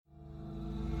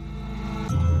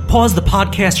Pause the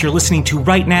podcast you're listening to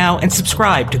right now and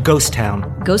subscribe to Ghost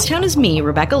Town. Ghost Town is me,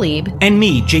 Rebecca Lieb. And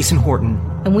me, Jason Horton.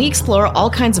 And we explore all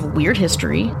kinds of weird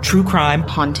history, true crime,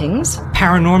 hauntings,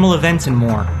 paranormal events, and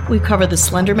more. We cover the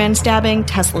Slender Man stabbing,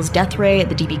 Tesla's death ray,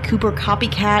 the D.B. Cooper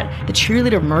copycat, the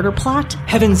cheerleader murder plot,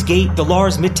 Heaven's Gate, the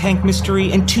Lars Midtank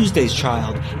mystery, and Tuesday's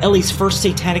Child, Ellie's first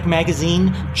satanic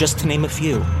magazine, just to name a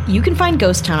few. You can find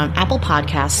Ghost Town on Apple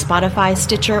Podcasts, Spotify,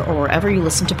 Stitcher, or wherever you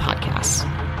listen to podcasts.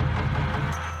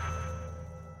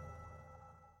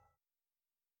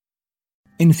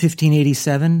 In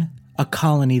 1587, a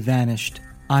colony vanished.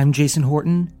 I'm Jason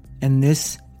Horton, and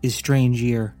this is Strange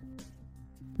Year.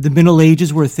 The Middle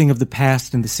Ages were a thing of the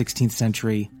past in the 16th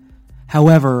century.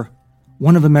 However,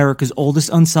 one of America's oldest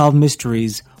unsolved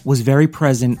mysteries was very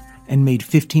present and made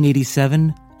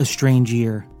 1587 a strange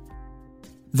year.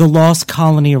 The Lost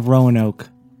Colony of Roanoke,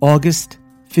 August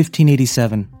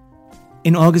 1587.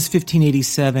 In August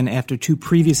 1587, after two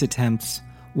previous attempts,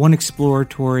 one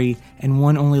exploratory and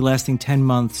one only lasting 10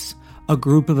 months, a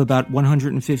group of about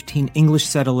 115 English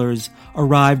settlers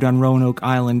arrived on Roanoke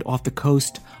Island off the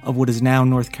coast of what is now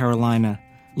North Carolina.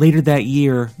 Later that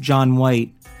year, John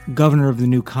White, governor of the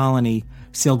new colony,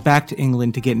 sailed back to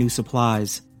England to get new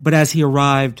supplies. But as he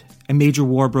arrived, a major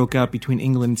war broke out between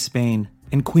England and Spain,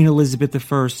 and Queen Elizabeth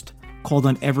I called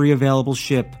on every available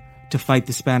ship to fight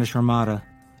the Spanish Armada.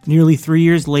 Nearly 3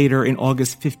 years later, in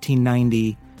August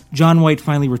 1590, John White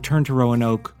finally returned to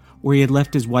Roanoke, where he had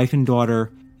left his wife and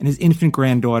daughter, and his infant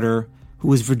granddaughter, who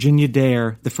was Virginia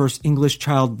Dare, the first English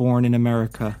child born in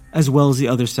America, as well as the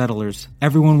other settlers.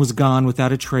 Everyone was gone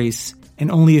without a trace, and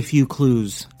only a few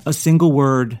clues. A single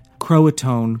word,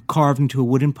 Croatoan, carved into a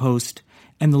wooden post,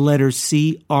 and the letters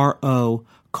C-R-O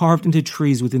carved into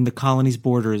trees within the colony's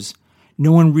borders.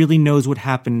 No one really knows what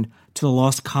happened to the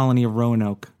lost colony of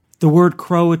Roanoke. The word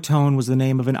Croatoan was the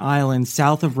name of an island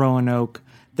south of Roanoke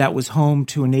that was home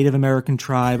to a Native American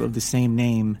tribe of the same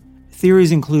name.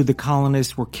 Theories include the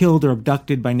colonists were killed or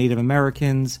abducted by Native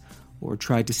Americans, or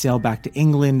tried to sail back to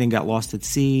England and got lost at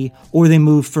sea, or they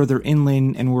moved further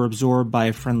inland and were absorbed by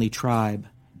a friendly tribe.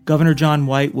 Governor John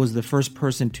White was the first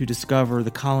person to discover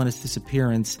the colonists'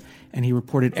 disappearance, and he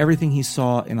reported everything he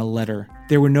saw in a letter.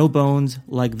 There were no bones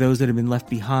like those that had been left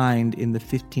behind in the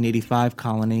 1585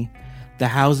 colony. The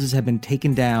houses had been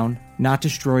taken down, not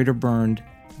destroyed or burned.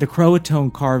 The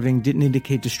Croatoan carving didn't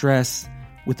indicate distress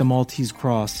with the Maltese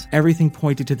cross. Everything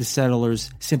pointed to the settlers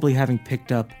simply having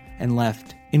picked up and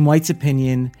left. In White's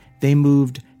opinion, they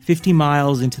moved 50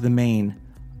 miles into the Maine,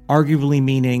 arguably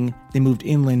meaning they moved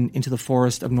inland into the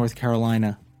forest of North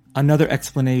Carolina. Another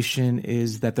explanation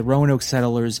is that the Roanoke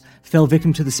settlers fell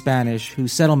victim to the Spanish,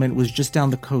 whose settlement was just down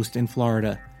the coast in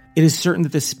Florida. It is certain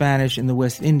that the Spanish in the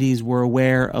West Indies were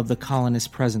aware of the colonists'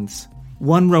 presence.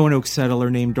 One Roanoke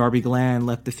settler named Darby Glenn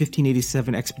left the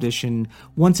 1587 expedition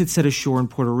once it set ashore in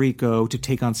Puerto Rico to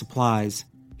take on supplies.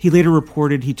 He later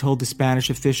reported he told the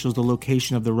Spanish officials the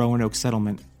location of the Roanoke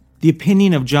settlement. The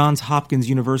opinion of Johns Hopkins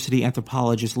University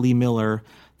anthropologist Lee Miller,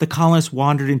 the colonists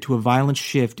wandered into a violent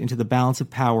shift into the balance of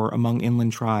power among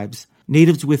inland tribes.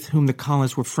 Natives with whom the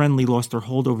colonists were friendly lost their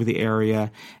hold over the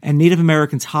area, and Native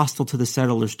Americans hostile to the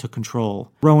settlers took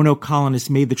control. Roanoke colonists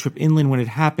made the trip inland when it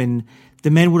happened. The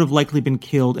men would have likely been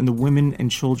killed and the women and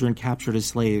children captured as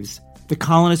slaves. The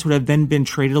colonists would have then been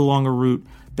traded along a route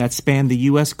that spanned the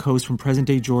U.S. coast from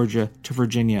present-day Georgia to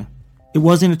Virginia. It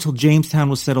wasn't until Jamestown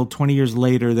was settled 20 years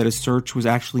later that a search was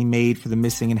actually made for the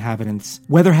missing inhabitants.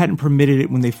 Weather hadn't permitted it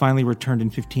when they finally returned in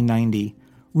 1590.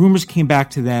 Rumors came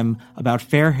back to them about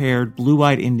fair-haired,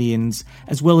 blue-eyed Indians,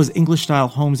 as well as English-style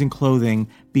homes and clothing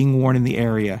being worn in the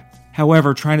area.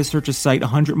 However, trying to search a site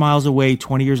 100 miles away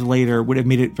 20 years later would have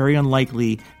made it very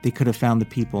unlikely they could have found the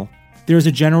people. There is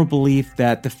a general belief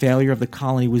that the failure of the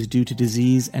colony was due to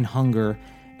disease and hunger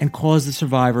and caused the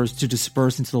survivors to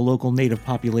disperse into the local native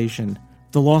population.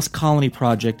 The Lost Colony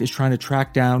Project is trying to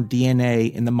track down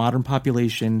DNA in the modern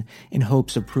population in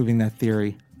hopes of proving that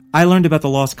theory. I learned about the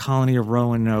Lost Colony of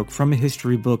Roanoke from a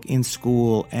history book in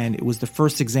school, and it was the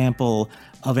first example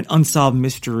of an unsolved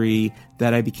mystery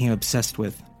that I became obsessed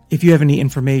with. If you have any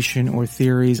information or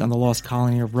theories on the Lost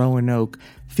Colony of Roanoke,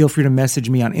 feel free to message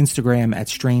me on Instagram at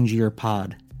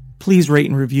StrangeYearPod. Please rate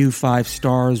and review 5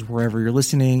 stars wherever you're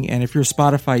listening, and if you're a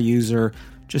Spotify user,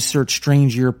 just search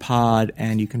Strange Year Pod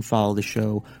and you can follow the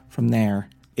show from there.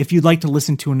 If you'd like to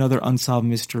listen to another unsolved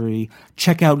mystery,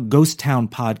 check out Ghost Town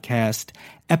Podcast,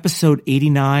 episode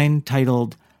 89,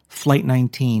 titled Flight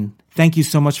 19. Thank you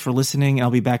so much for listening.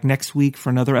 I'll be back next week for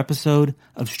another episode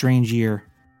of Strange Year.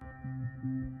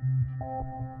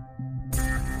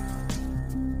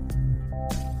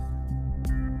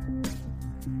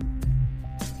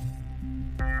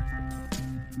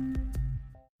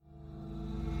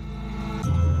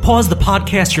 pause the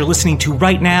podcast you're listening to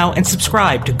right now and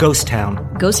subscribe to Ghost Town.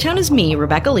 Ghost Town is me,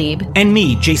 Rebecca Lieb. And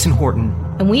me, Jason Horton.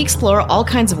 And we explore all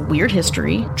kinds of weird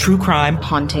history, true crime,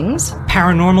 hauntings,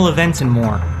 paranormal events, and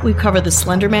more. We've covered the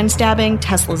Slender Man stabbing,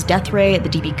 Tesla's death ray, the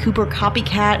D.B. Cooper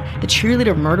copycat, the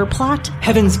cheerleader murder plot,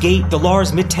 Heaven's Gate, the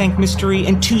Lars Midtank mystery,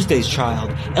 and Tuesday's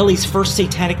Child, Ellie's first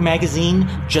satanic magazine,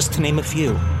 just to name a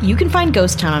few. You can find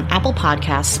Ghost Town on Apple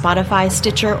Podcasts, Spotify,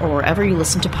 Stitcher, or wherever you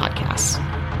listen to podcasts.